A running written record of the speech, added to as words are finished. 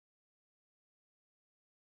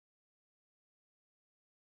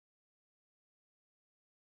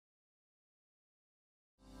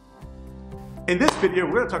In this video,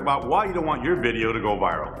 we're going to talk about why you don't want your video to go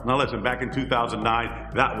viral. Now listen, back in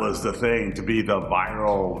 2009, that was the thing, to be the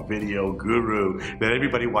viral video guru, that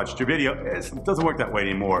everybody watched your video. It doesn't work that way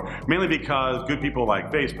anymore, mainly because good people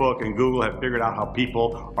like Facebook and Google have figured out how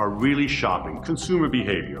people are really shopping, consumer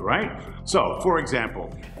behavior, right? So, for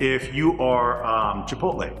example, if you are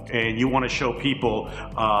Chipotle and you want to show people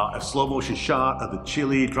a slow motion shot of the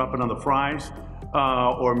chili dropping on the fries,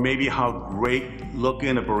 or maybe how great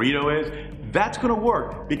looking a burrito is, that's going to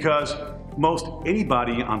work because most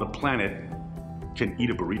anybody on the planet can eat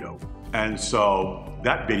a burrito. And so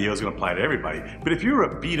that video is going to apply to everybody. But if you're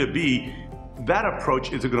a B2B, that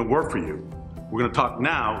approach isn't going to work for you. We're going to talk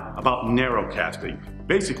now about narrowcasting.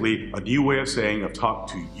 Basically, a new way of saying I've talked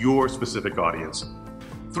to your specific audience.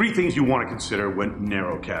 3 things you want to consider when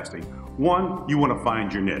narrowcasting. 1, you want to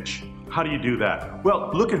find your niche. How do you do that?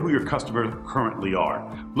 Well, look at who your customers currently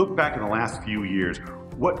are. Look back in the last few years.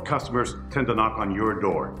 What customers tend to knock on your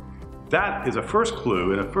door? That is a first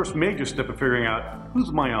clue and a first major step of figuring out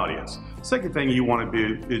who's my audience. Second thing you want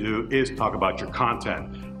to do is talk about your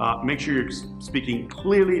content. Make sure you're speaking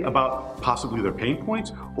clearly about possibly their pain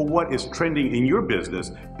points or what is trending in your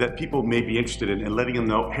business that people may be interested in, and letting them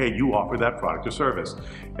know, hey, you offer that product or service.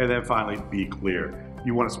 And then finally, be clear.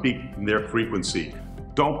 You want to speak in their frequency.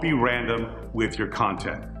 Don't be random with your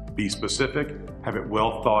content. Be specific, have it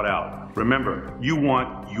well thought out. Remember, you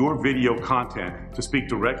want your video content to speak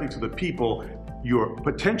directly to the people, your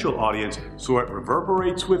potential audience, so it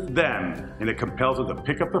reverberates with them and it compels them to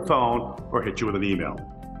pick up the phone or hit you with an email.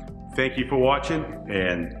 Thank you for watching,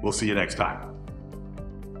 and we'll see you next time.